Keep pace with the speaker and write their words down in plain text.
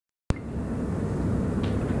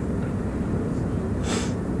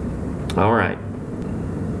All right.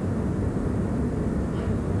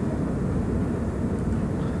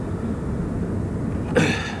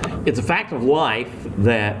 It's a fact of life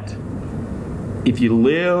that if you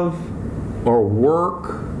live or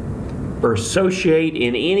work or associate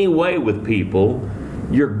in any way with people,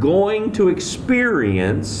 you're going to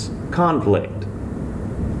experience conflict.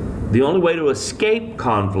 The only way to escape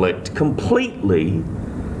conflict completely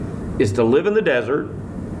is to live in the desert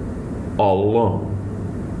all alone.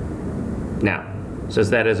 Now, since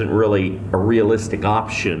that isn't really a realistic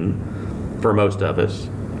option for most of us,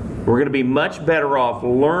 we're going to be much better off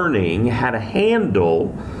learning how to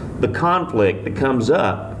handle the conflict that comes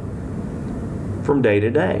up from day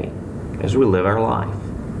to day as we live our life.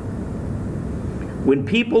 When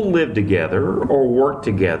people live together or work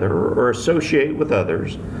together or associate with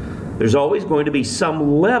others, there's always going to be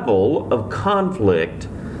some level of conflict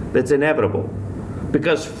that's inevitable,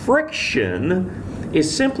 because friction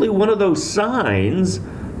is simply one of those signs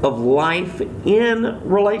of life in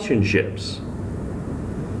relationships.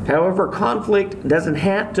 However, conflict doesn't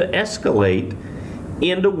have to escalate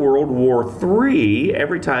into World War III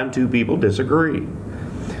every time two people disagree.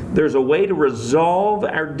 There's a way to resolve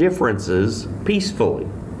our differences peacefully,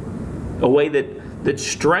 a way that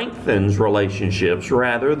strengthens relationships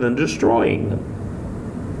rather than destroying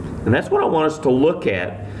them. And that's what I want us to look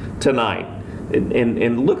at tonight,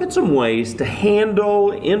 and look at some ways to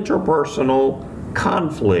handle interpersonal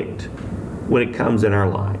conflict when it comes in our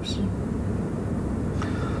lives.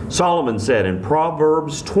 Solomon said in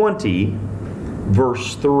Proverbs 20,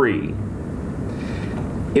 verse 3,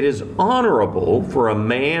 "It is honorable for a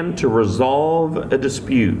man to resolve a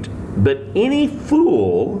dispute, but any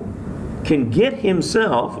fool can get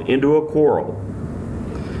himself into a quarrel."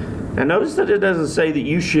 Now notice that it doesn't say that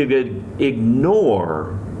you should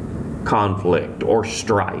ignore conflict or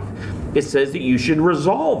strife. It says that you should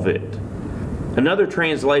resolve it. Another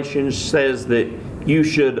translation says that you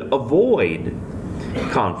should avoid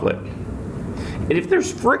conflict. And if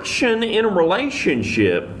there's friction in a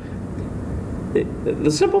relationship, the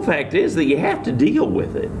simple fact is that you have to deal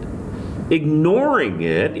with it. Ignoring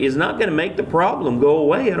it is not going to make the problem go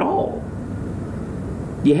away at all.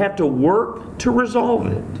 You have to work to resolve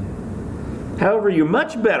it. However, you're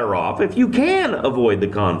much better off if you can avoid the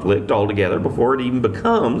conflict altogether before it even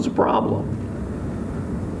becomes a problem.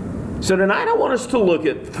 So tonight I want us to look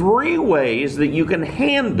at 3 ways that you can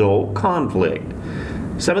handle conflict.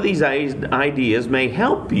 Some of these ideas may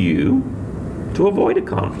help you to avoid a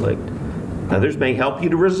conflict. Others may help you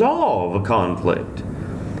to resolve a conflict.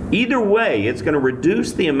 Either way, it's going to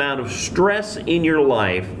reduce the amount of stress in your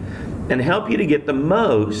life and help you to get the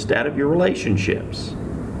most out of your relationships.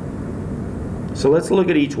 So let's look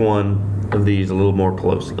at each one of these a little more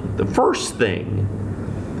closely. The first thing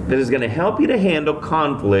that is going to help you to handle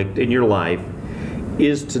conflict in your life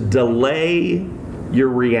is to delay your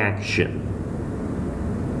reaction.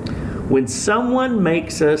 When someone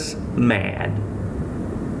makes us mad,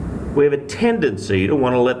 we have a tendency to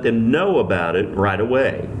want to let them know about it right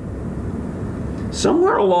away.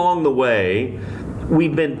 Somewhere along the way,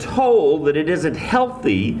 we've been told that it isn't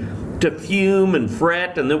healthy to fume and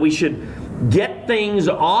fret, and that we should get things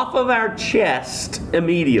off of our chest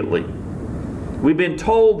immediately. We've been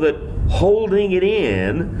told that holding it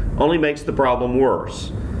in only makes the problem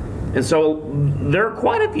worse. And so there are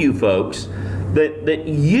quite a few folks that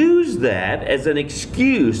use that as an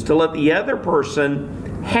excuse to let the other person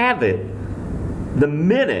have it the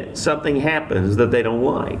minute something happens that they don't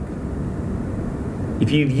like. If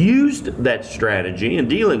you've used that strategy in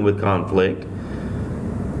dealing with conflict,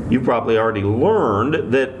 you've probably already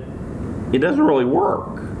learned that it doesn't really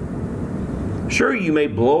work. Sure, you may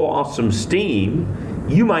blow off some steam,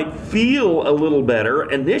 you might feel a little better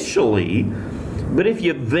initially, but if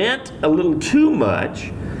you vent a little too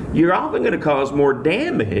much, you're often going to cause more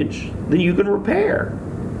damage than you can repair.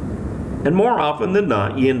 And more often than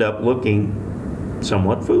not, you end up looking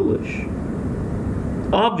somewhat foolish.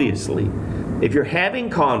 Obviously, if you're having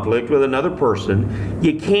conflict with another person,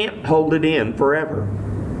 you can't hold it in forever.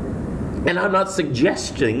 And I'm not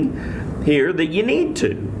suggesting here that you need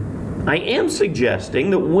to. I am suggesting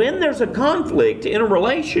that when there's a conflict in a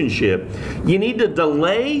relationship, you need to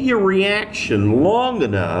delay your reaction long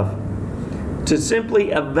enough to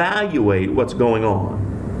simply evaluate what's going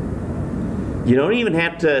on. You don't even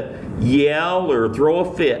have to yell or throw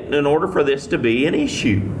a fit in order for this to be an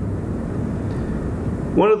issue.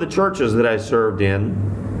 One of the churches that I served in,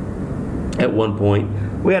 at one point,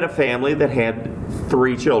 we had a family that had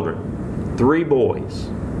 3 children, 3 boys.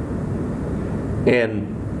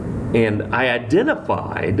 And I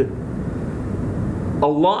identified a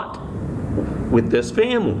lot with this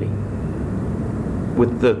family.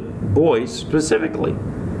 with the boys specifically.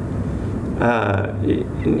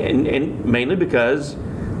 And mainly because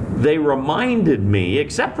they reminded me,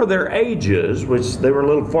 except for their ages, which they were a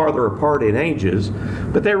little farther apart in ages,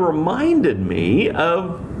 but they reminded me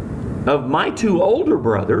of my two older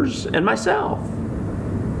brothers and myself.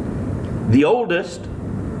 The oldest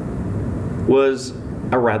was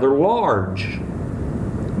a rather large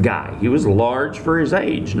guy. He was large for his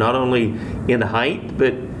age, not only in height,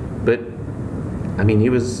 but I mean, he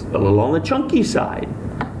was a little on the chunky side,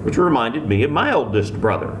 which reminded me of my oldest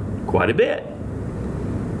brother quite a bit.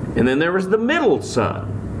 And then there was the middle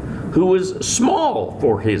son, who was small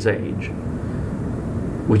for his age,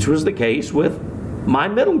 which was the case with my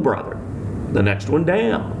middle brother, the next one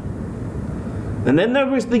down. And then there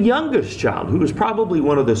was the youngest child, who was probably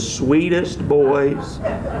one of the sweetest boys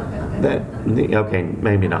that, okay,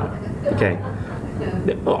 maybe not, okay.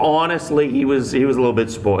 Honestly, he was a little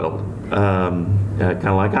bit spoiled, kind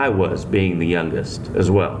of like I was, being the youngest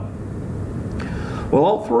as well. Well,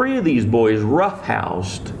 all three of these boys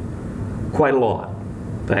roughhoused quite a lot.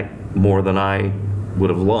 In fact, more than I would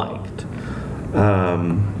have liked.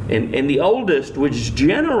 And the oldest was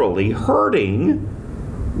generally hurting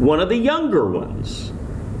one of the younger ones.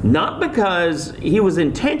 Not because he was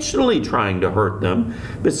intentionally trying to hurt them,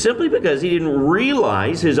 but simply because he didn't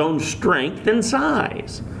realize his own strength and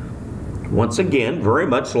size. Once again, very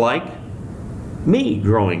much like me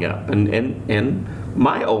growing up and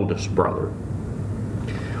my oldest brother.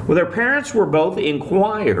 Well, their parents were both in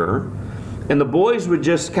choir, and the boys would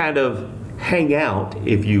just kind of hang out,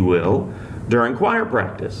 if you will, during choir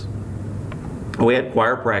practice. We had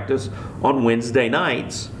choir practice on Wednesday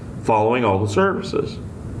nights following all the services.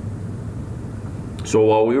 So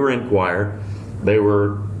while we were in choir, they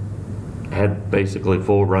had basically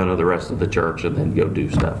full run of the rest of the church and then go do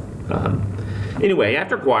stuff. Anyway,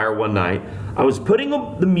 after choir one night, I was putting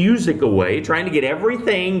the music away, trying to get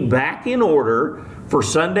everything back in order for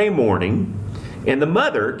Sunday morning, and the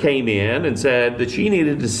mother came in and said that she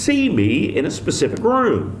needed to see me in a specific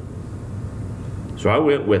room. So I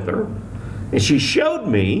went with her, and she showed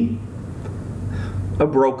me a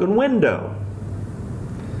broken window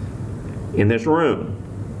in this room.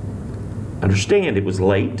 Understand, it was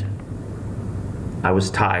late. I was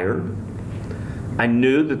tired. I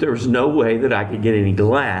knew that there was no way that I could get any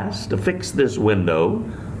glass to fix this window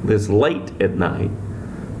this late at night.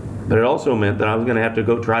 But it also meant that I was going to have to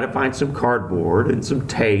go try to find some cardboard and some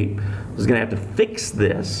tape. I was going to have to fix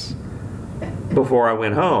this before I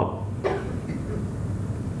went home.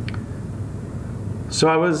 So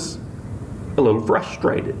I was a little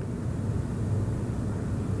frustrated.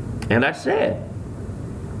 And I said,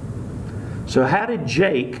 so how did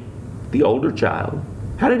Jake, the older child,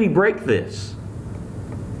 how did he break this?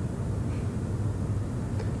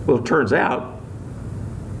 Well, it turns out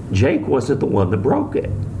Jake wasn't the one that broke it.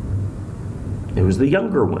 It was the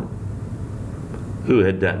younger one who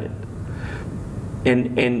had done it.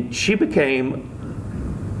 And she became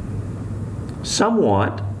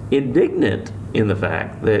somewhat indignant in the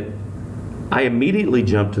fact that I immediately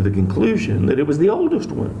jumped to the conclusion that it was the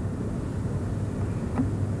oldest one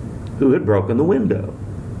who had broken the window.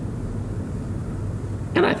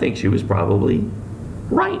 And I think she was probably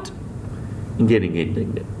right in getting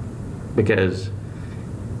indignant, because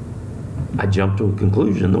I jumped to a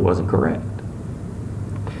conclusion that wasn't correct.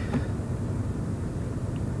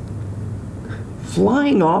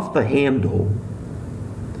 Flying off the handle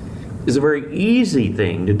is a very easy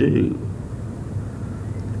thing to do.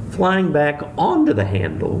 Flying back onto the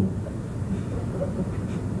handle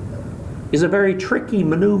is a very tricky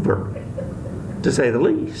maneuver, to say the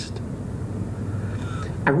least.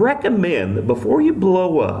 I recommend that before you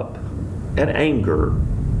blow up at anger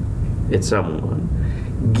at someone,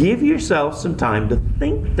 give yourself some time to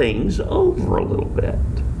think things over a little bit.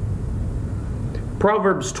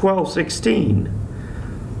 Proverbs 12:16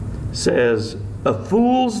 says, "A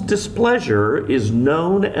fool's displeasure is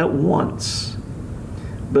known at once,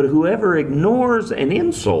 but whoever ignores an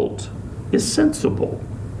insult is sensible."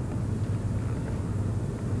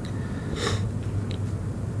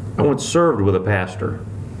 I once served with a pastor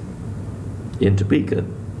in Topeka,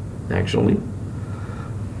 actually.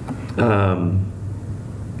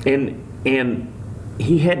 And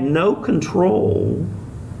he had no control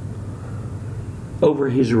over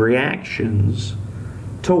his reactions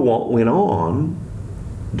to what went on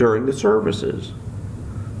during the services.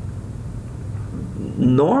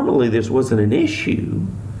 Normally this wasn't an issue,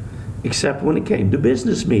 except when it came to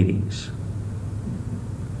business meetings.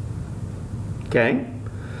 Okay?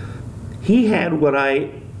 He had what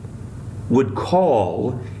I would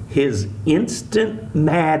call his instant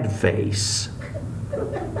mad face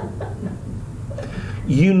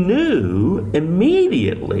You knew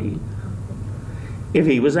immediately if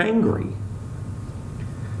he was angry.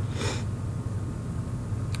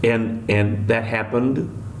 And that happened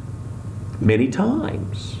many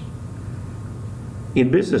times in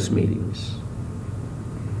business meetings.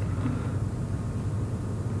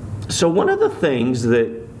 So one of the things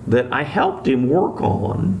that I helped him work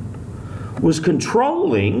on was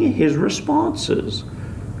controlling his responses,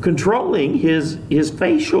 controlling his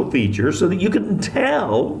facial features so that you couldn't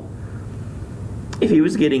tell if he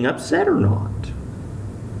was getting upset or not.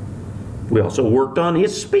 We also worked on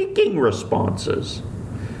his speaking responses,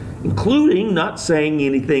 including not saying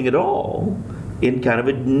anything at all in kind of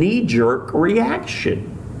a knee-jerk reaction.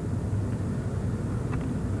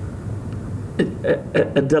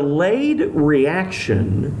 A delayed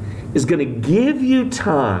reaction is going to give you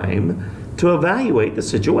time to evaluate the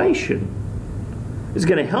situation. It's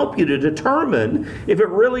going to help you to determine if it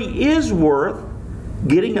really is worth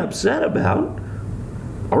getting upset about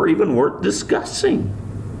or even worth discussing.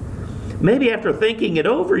 Maybe after thinking it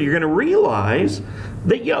over, you're going to realize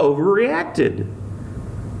that you overreacted.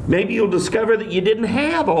 Maybe you'll discover that you didn't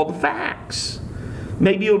have all the facts.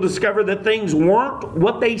 Maybe you'll discover that things weren't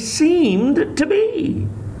what they seemed to be.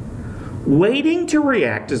 Waiting to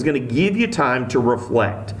react is going to give you time to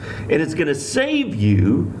reflect, and it's going to save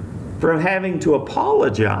you from having to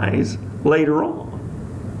apologize later on.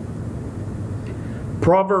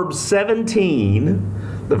 Proverbs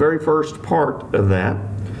 17, the very first part of that,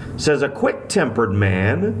 says, "A quick-tempered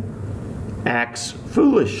man acts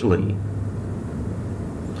foolishly."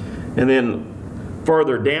 And then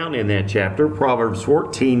farther down in that chapter, Proverbs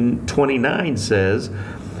 14:29 says,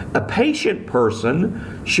 "A patient person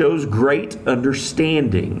shows great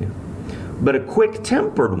understanding, but a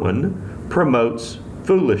quick-tempered one promotes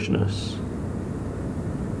foolishness."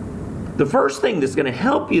 The first thing that's going to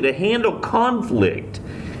help you to handle conflict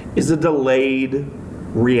is a delayed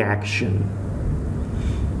reaction.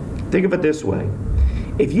 Think of it this way.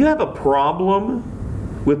 If you have a problem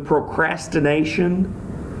with procrastination,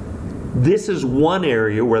 this is one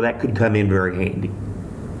area where that could come in very handy.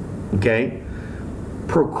 Okay?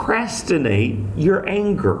 Procrastinate your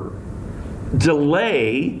anger.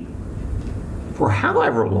 Delay for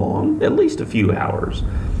however long, at least a few hours,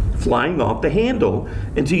 flying off the handle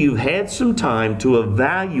until you've had some time to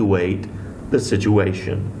evaluate the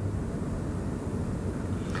situation.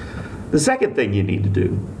 The second thing you need to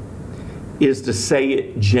do is to say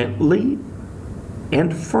it gently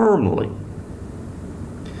and firmly.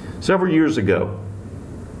 Several years ago,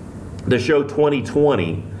 the show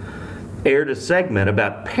 2020 aired a segment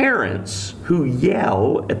about parents who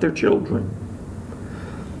yell at their children.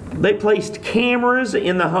 They placed cameras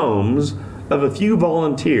in the homes of a few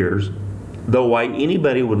volunteers, though why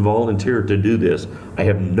anybody would volunteer to do this, I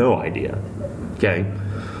have no idea. Okay?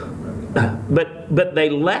 But they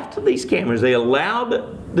left these cameras. They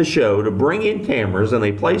allowed the show to bring in cameras, and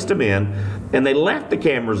they placed them in, and they left the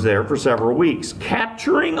cameras there for several weeks,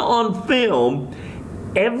 capturing on film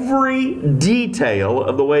every detail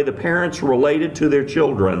of the way the parents related to their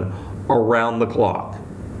children around the clock.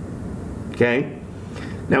 Okay?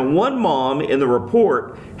 Now, one mom in the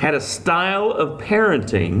report had a style of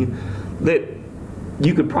parenting that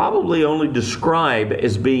you could probably only describe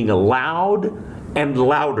as being loud and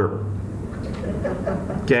louder.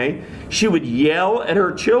 Okay? She would yell at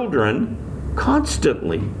her children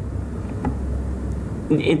constantly.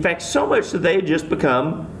 In fact, so much that they had just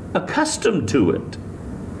become accustomed to it.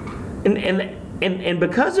 And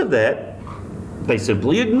because of that, they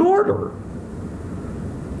simply ignored her.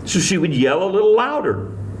 So she would yell a little louder,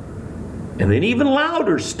 and then even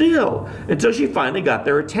louder still, until she finally got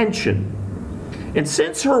their attention. And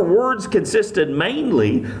since her words consisted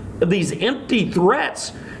mainly of these empty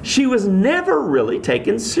threats, she was never really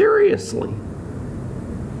taken seriously.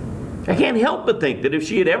 I can't help but think that if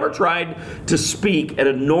she had ever tried to speak at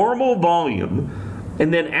a normal volume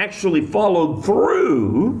and then actually followed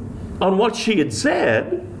through on what she had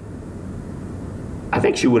said, I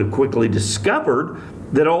think she would have quickly discovered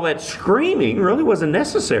that all that screaming really wasn't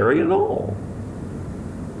necessary at all.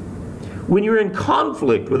 When you're in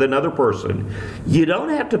conflict with another person, you don't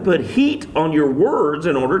have to put heat on your words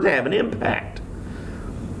in order to have an impact.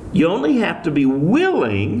 You only have to be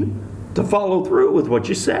willing to follow through with what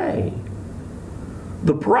you say.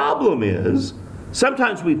 The problem is,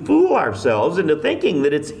 sometimes we fool ourselves into thinking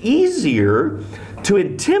that it's easier to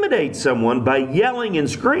intimidate someone by yelling and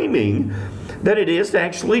screaming than it is to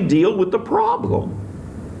actually deal with the problem.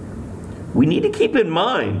 We need to keep in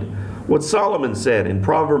mind what Solomon said in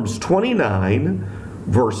Proverbs 29,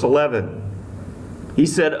 verse 11. He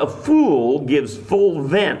said, a fool gives full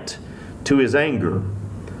vent to his anger,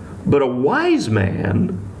 but a wise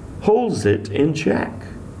man holds it in check.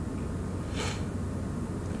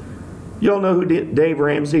 Y'all know who Dave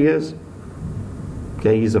Ramsey is?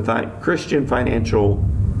 Okay, he's a Christian financial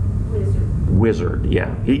wizard.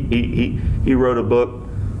 Yeah, he wrote a book,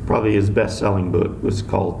 probably his best-selling book was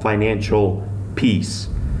called Financial Peace.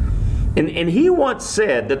 And he once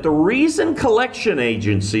said that the reason collection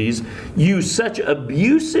agencies use such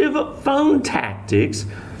abusive phone tactics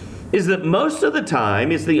is that most of the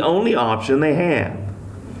time it's the only option they have.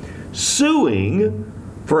 Suing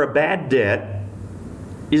for a bad debt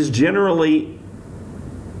is generally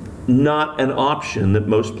not an option that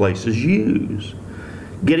most places use.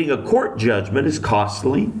 Getting a court judgment is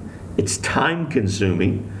costly, it's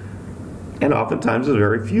time-consuming, and oftentimes is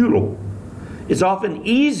very futile. It's often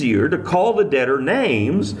easier to call the debtor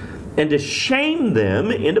names and to shame them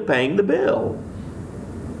into paying the bill.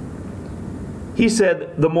 He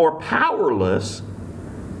said, the more powerless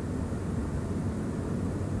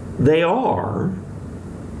they are,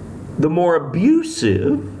 the more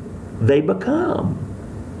abusive they become.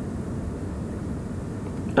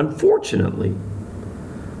 Unfortunately,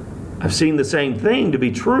 I've seen the same thing to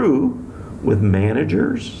be true with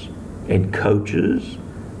managers and coaches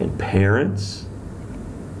and parents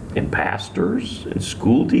and pastors and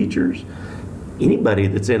school teachers, anybody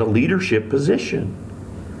that's in a leadership position.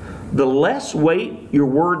 The less weight your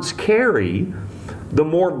words carry, the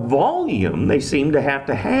more volume they seem to have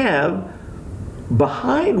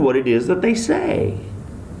behind what it is that they say.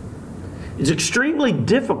 It's extremely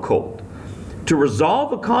difficult to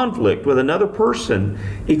resolve a conflict with another person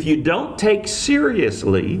if you don't take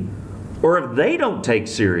seriously, or if they don't take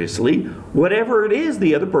seriously, whatever it is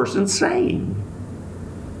the other person's saying.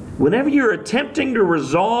 Whenever you're attempting to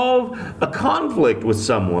resolve a conflict with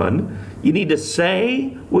someone, you need to say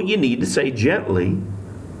what you need to say gently,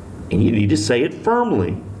 and you need to say it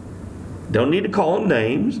firmly. Don't need to call them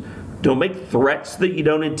names. Don't make threats that you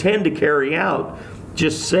don't intend to carry out.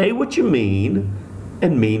 Just say what you mean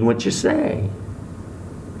and mean what you say.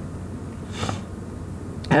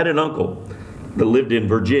 I had an uncle that lived in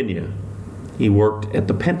Virginia. He worked at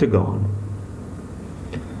the Pentagon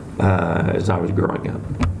as I was growing up.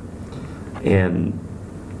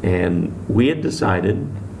 And we had decided,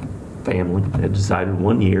 family had decided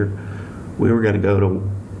one year, we were going to go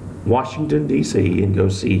to Washington, D.C. and go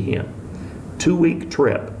see him. 2-week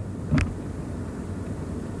trip.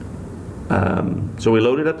 So we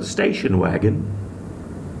loaded up the station wagon.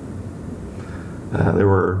 There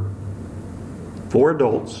were 4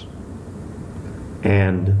 adults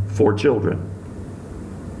and 4 children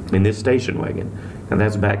in this station wagon. And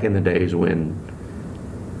that's back in the days when,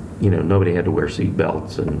 nobody had to wear seat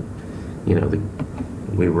belts, and,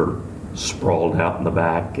 we were sprawled out in the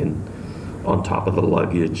back and on top of the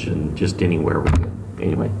luggage and just anywhere we could.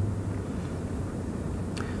 Anyway.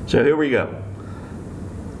 So here we go.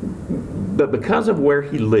 But because of where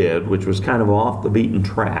he lived, which was kind of off the beaten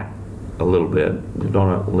track a little bit,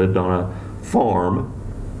 lived on a farm,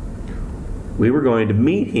 we were going to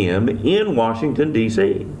meet him in Washington,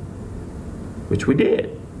 D.C., which we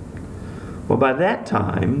did. Well, by that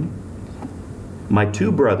time, my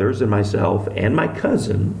 2 brothers and myself and my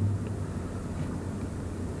cousin,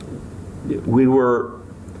 we were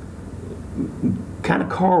kind of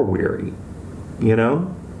car weary, You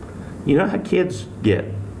know how kids get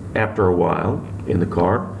after a while in the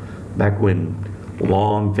car, back when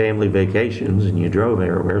long family vacations and you drove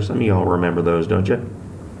everywhere. Some of y'all remember those, don't you?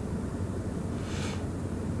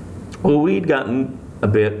 Well, we'd gotten a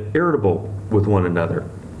bit irritable with one another,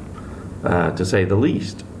 to say the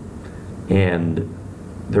least. And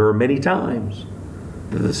there were many times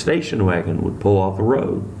that the station wagon would pull off the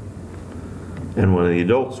road and one of the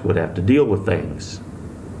adults would have to deal with things.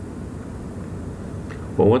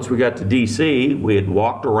 Well, once we got to D.C., we had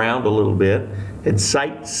walked around a little bit, had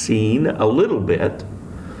sightseen a little bit,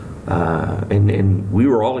 and we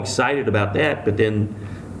were all excited about that, but then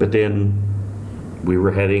we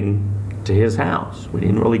were heading to his house. We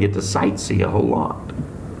didn't really get to sightsee a whole lot.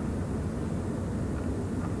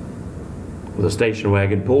 Well, the station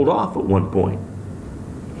wagon pulled off at one point.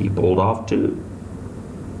 He pulled off too.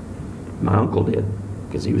 My uncle did,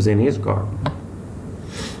 because he was in his car.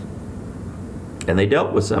 And they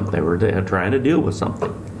dealt with something. They were trying to deal with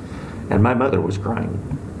something. And my mother was crying.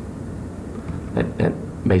 That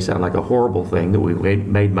may sound like a horrible thing that we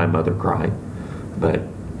made my mother cry, but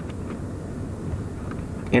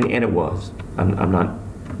and it was. I'm not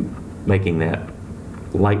making that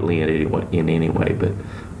lightly in any way, but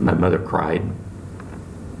my mother cried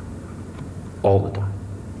all the time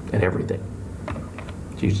at everything.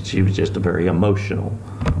 She was just a very emotional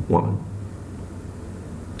woman.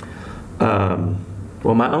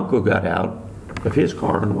 Well, my uncle got out of his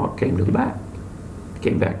car and came to the back.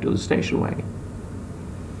 Came back to the station wagon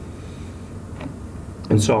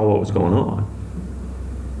and saw what was going on.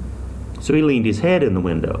 So he leaned his head in the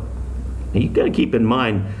window. Now you've got to keep in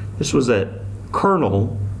mind, this was a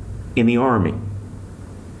colonel in the Army.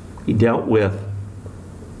 He dealt with,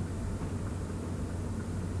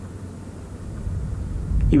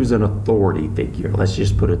 he was an authority figure, let's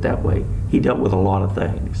just put it that way. He dealt with a lot of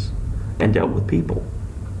things and dealt with people.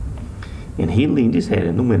 And he leaned his head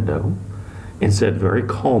in the window and said very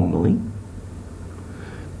calmly,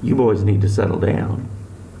 "You boys need to settle down,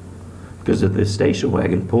 because if this station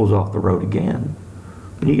wagon pulls off the road again,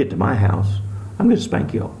 when you get to my house, I'm going to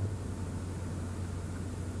spank y'all."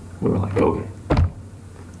 We were like, okay.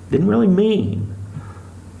 Didn't really mean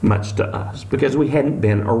much to us because we hadn't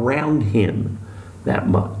been around him that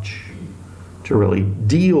much to really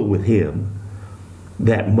deal with him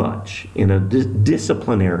that much in a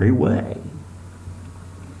disciplinary way.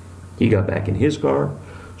 He got back in his car,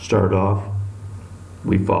 started off.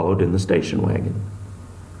 We followed in the station wagon.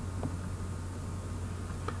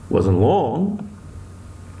 Wasn't long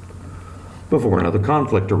before another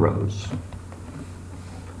conflict arose.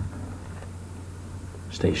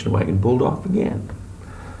 Station wagon pulled off again.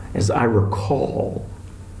 As I recall,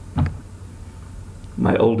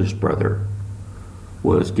 my oldest brother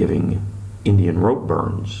was giving Indian rope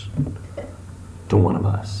burns to one of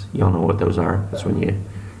us. Y'all know what those are? That's when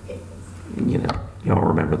y'all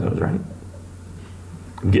remember those, right?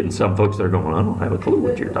 I'm getting some folks that are going, I don't have a clue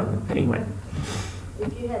what you're talking about. Anyway.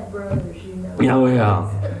 If you had brothers, you know. Oh, yeah.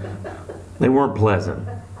 They weren't pleasant,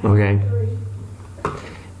 okay?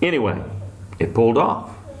 Anyway, it pulled off.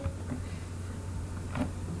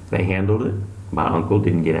 They handled it. My uncle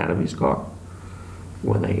didn't get out of his car.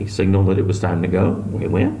 When they signaled that it was time to go, we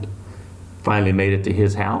went. Finally made it to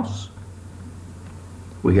his house.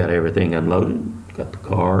 We got everything unloaded, got the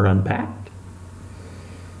car unpacked.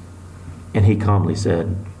 And he calmly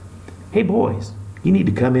said, "Hey boys, you need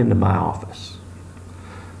to come into my office."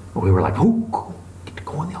 And we were like, "Oh, cool. Get to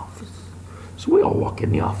go in the office." So we all walk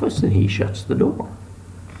in the office and he shuts the door.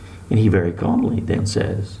 And he very calmly then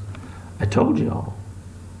says, "I told y'all,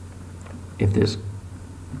 if this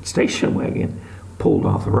station wagon pulled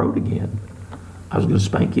off the road again, I was going to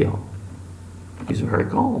spank y'all." He's very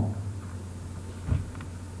calm.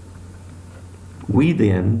 We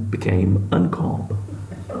then became uncalm.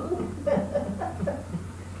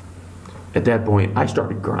 At that point, I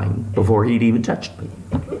started crying before he'd even touched me,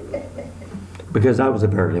 because I was a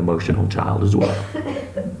very emotional child as well.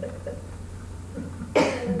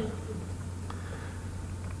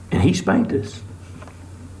 And he spanked us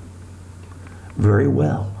very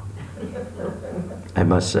well, I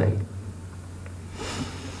must say.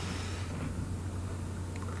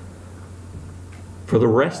 For the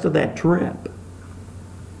rest of that trip,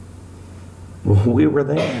 when we were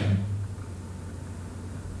there,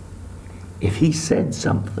 if he said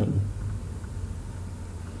something,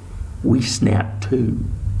 we snapped too.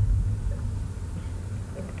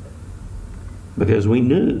 Because we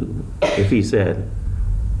knew if he said,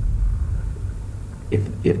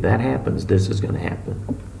 if that happens, this is going to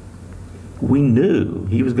happen. We knew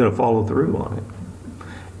he was going to follow through on it.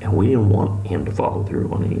 And we didn't want him to follow through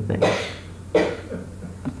on anything.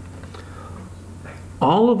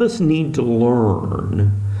 All of us need to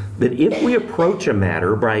learn that if we approach a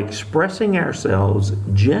matter by expressing ourselves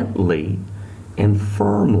gently and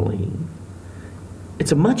firmly,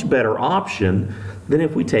 it's a much better option than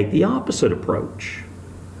if we take the opposite approach.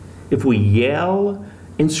 If we yell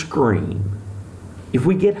and scream, if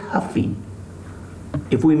we get huffy,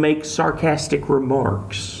 if we make sarcastic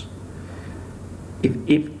remarks,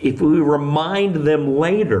 if we remind them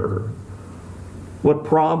later what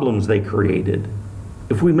problems they created,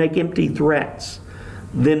 if we make empty threats,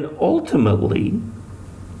 then ultimately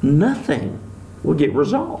nothing will get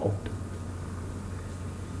resolved.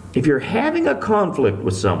 If you're having a conflict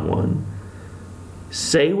with someone,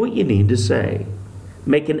 say what you need to say.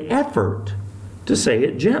 Make an effort to say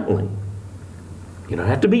it gently. You don't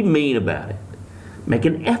have to be mean about it. Make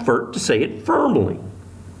an effort to say it firmly,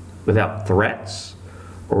 without threats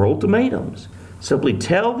or ultimatums. Simply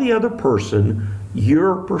tell the other person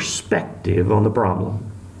your perspective on the problem.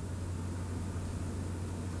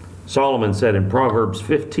 Solomon said in Proverbs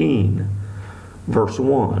 15, verse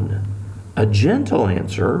 1, "A gentle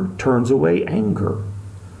answer turns away anger,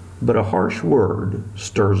 but a harsh word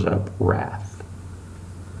stirs up wrath."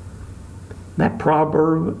 That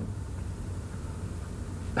proverb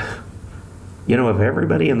You know, if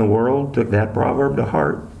everybody in the world took that proverb to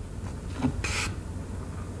heart,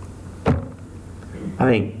 I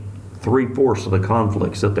think 3/4 of the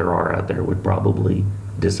conflicts that there are out there would probably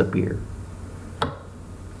disappear.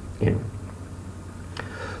 Yeah.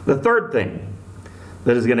 The third thing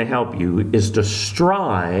that is going to help you is to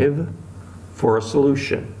strive for a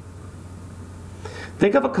solution.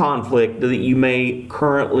 Think of a conflict that you may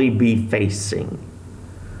currently be facing.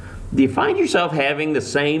 Do you find yourself having the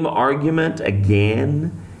same argument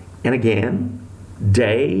again and again,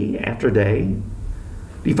 day after day?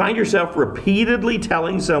 Do you find yourself repeatedly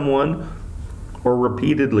telling someone, or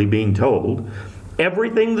repeatedly being told,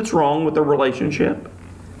 everything that's wrong with the relationship,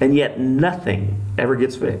 and yet nothing ever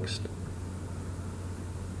gets fixed?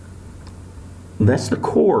 That's the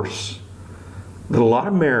course that a lot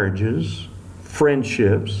of marriages,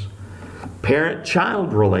 friendships,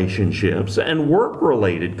 parent-child relationships, and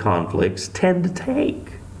work-related conflicts tend to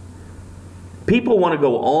take. People want to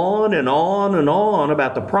go on and on and on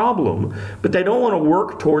about the problem, but they don't want to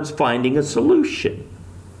work towards finding a solution.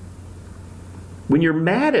 When you're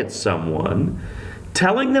mad at someone,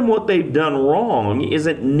 telling them what they've done wrong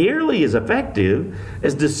isn't nearly as effective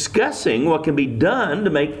as discussing what can be done to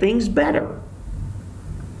make things better.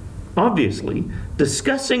 Obviously,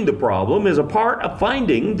 discussing the problem is a part of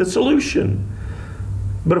finding the solution.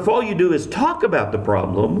 But if all you do is talk about the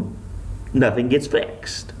problem, nothing gets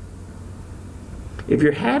fixed. If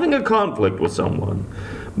you're having a conflict with someone,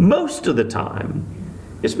 most of the time,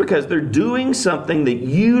 it's because they're doing something that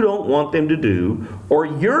you don't want them to do, or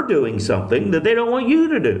you're doing something that they don't want you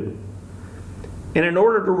to do. And in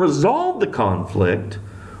order to resolve the conflict,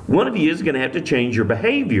 one of you is going to have to change your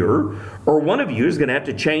behavior, or one of you is going to have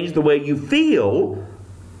to change the way you feel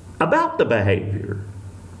about the behavior.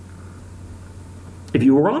 If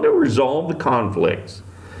you want to resolve the conflicts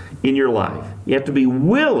in your life, you have to be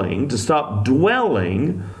willing to stop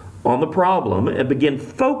dwelling on the problem and begin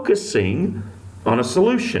focusing on a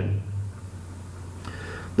solution.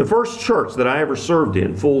 The first church that I ever served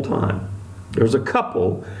in full time, there was a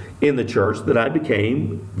couple in the church that I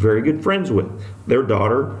became very good friends with. Their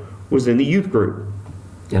daughter was in the youth group,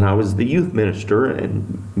 and I was the youth minister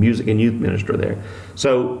and music and youth minister there.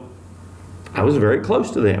 So I was very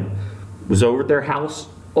close to them. Was over at their house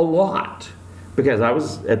a lot, because I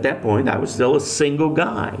was, at that point, I was still a single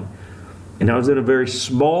guy. And I was in a very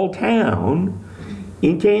small town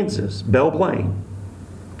in Kansas, Belle Plaine.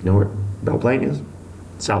 You know where Belle Plaine is?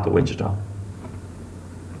 South of Wichita.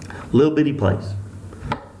 Little bitty place.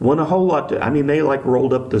 Wasn't a whole lot to, I mean, they like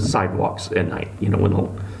rolled up the sidewalks at night, you know,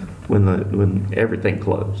 when everything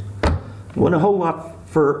closed. Wasn't a whole lot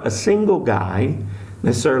for a single guy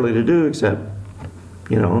necessarily to do, except,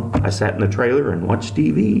 you know, I sat in the trailer and watched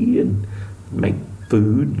TV and make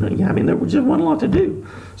food. I mean, there was just wasn't a lot to do.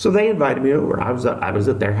 So they invited me over. I was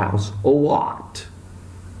at their house a lot.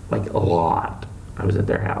 Like a lot. I was at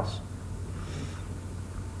their house.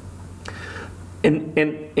 And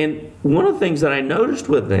one of the things that I noticed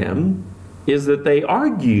with them is that they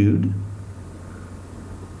argued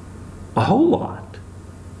a whole lot.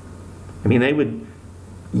 I mean, they would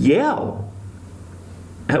yell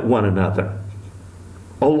at one another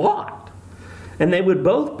a lot. And they would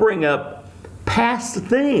both bring up past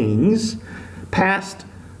things, past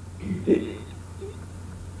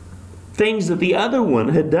things that the other one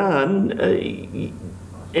had done,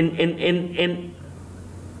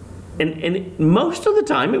 and most of the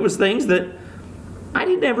time it was things that I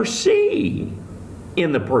didn't ever see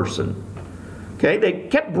in the person. Okay, they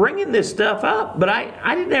kept bringing this stuff up, but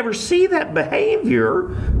I didn't ever see that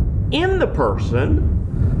behavior in the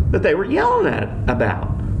person that they were yelling at about.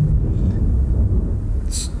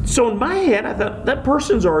 So in my head, I thought, that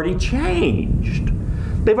person's already changed.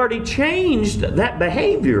 They've already changed that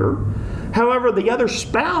behavior. However, the other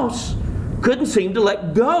spouse couldn't seem to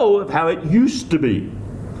let go of how it used to be.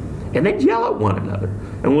 And they'd yell at one another.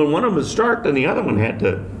 And when one of them would start, then the other one had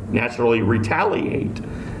to naturally retaliate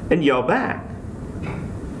and yell back.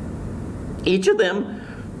 Each of them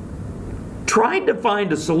tried to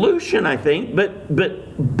find a solution, I think,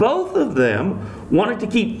 but both of them wanted to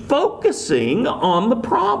keep focusing on the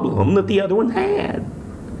problem that the other one had.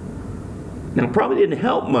 Now, it probably didn't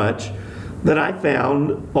help much that I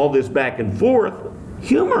found all this back and forth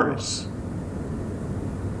humorous.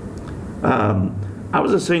 I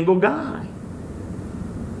was a single guy.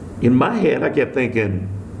 In my head, I kept thinking,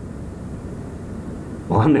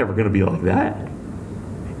 well, I'm never going to be like that.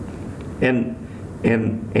 And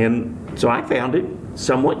so I found it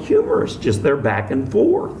somewhat humorous, just their back and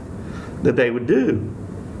forth that they would do.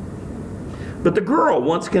 But the girl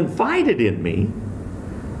once confided in me.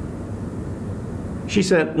 She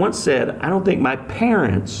once said, I don't think my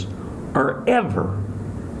parents are ever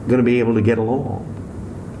going to be able to get along.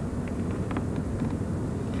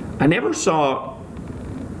 I never saw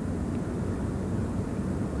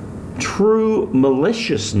true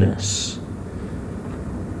maliciousness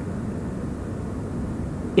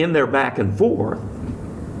in their back and forth.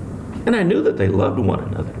 And I knew that they loved one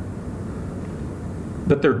another.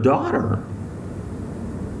 But their daughter,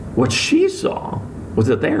 what she saw was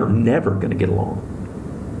that they are never going to get along.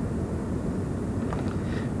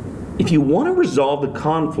 If you want to resolve the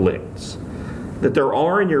conflicts that there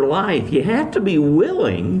are in your life, you have to be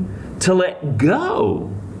willing to let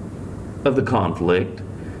go of the conflict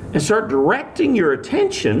and start directing your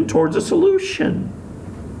attention towards a solution.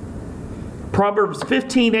 Proverbs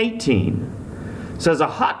 15:18 says, a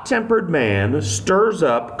hot-tempered man stirs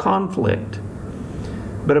up conflict,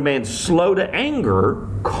 but a man slow to anger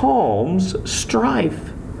calms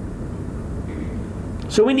strife.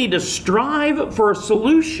 So we need to strive for a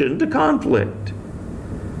solution to conflict.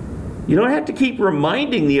 You don't have to keep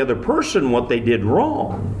reminding the other person what they did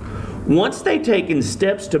wrong. Once they've taken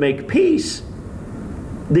steps to make peace,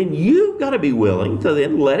 then you've got to be willing to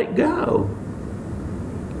then let it go.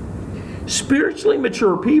 Spiritually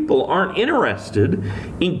mature people aren't interested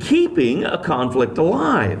in keeping a conflict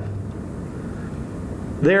alive.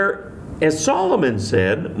 They're, as Solomon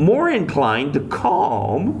said, more inclined to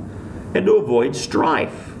calm and to avoid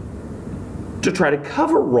strife, to try to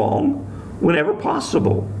cover wrong whenever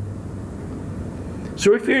possible.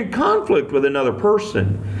 So if you're in conflict with another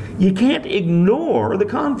person, you can't ignore the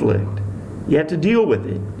conflict. You have to deal with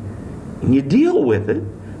it. And you deal with it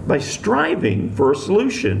by striving for a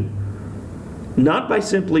solution, not by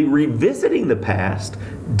simply revisiting the past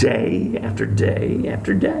day after day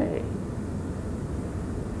after day.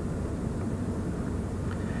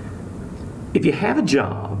 If you have a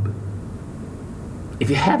job, if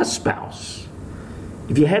you have a spouse,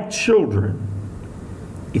 if you have children,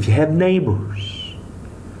 if you have neighbors,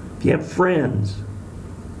 if you have friends,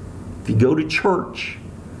 if you go to church,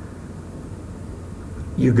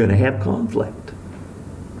 you're going to have conflict.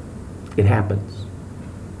 It happens.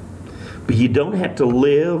 But you don't have to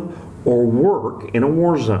live or work in a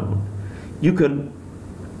war zone. You can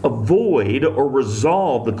avoid or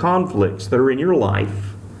resolve the conflicts that are in your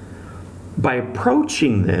life by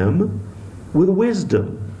approaching them with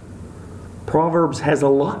wisdom. Proverbs has a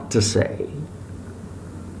lot to say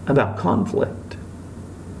about conflict.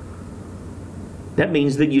 That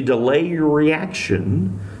means that you delay your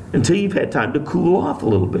reaction until you've had time to cool off a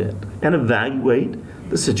little bit and evaluate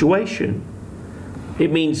the situation.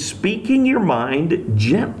 It means speaking your mind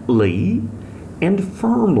gently and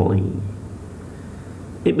firmly.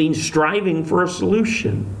 It means striving for a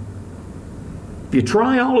solution. If you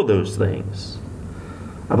try all of those things,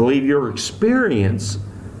 I believe you'll experience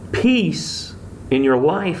peace in your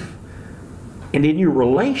life and in your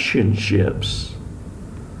relationships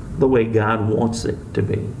the way God wants it to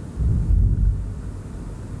be.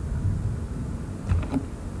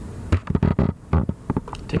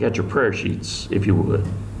 Take out your prayer sheets, if you would.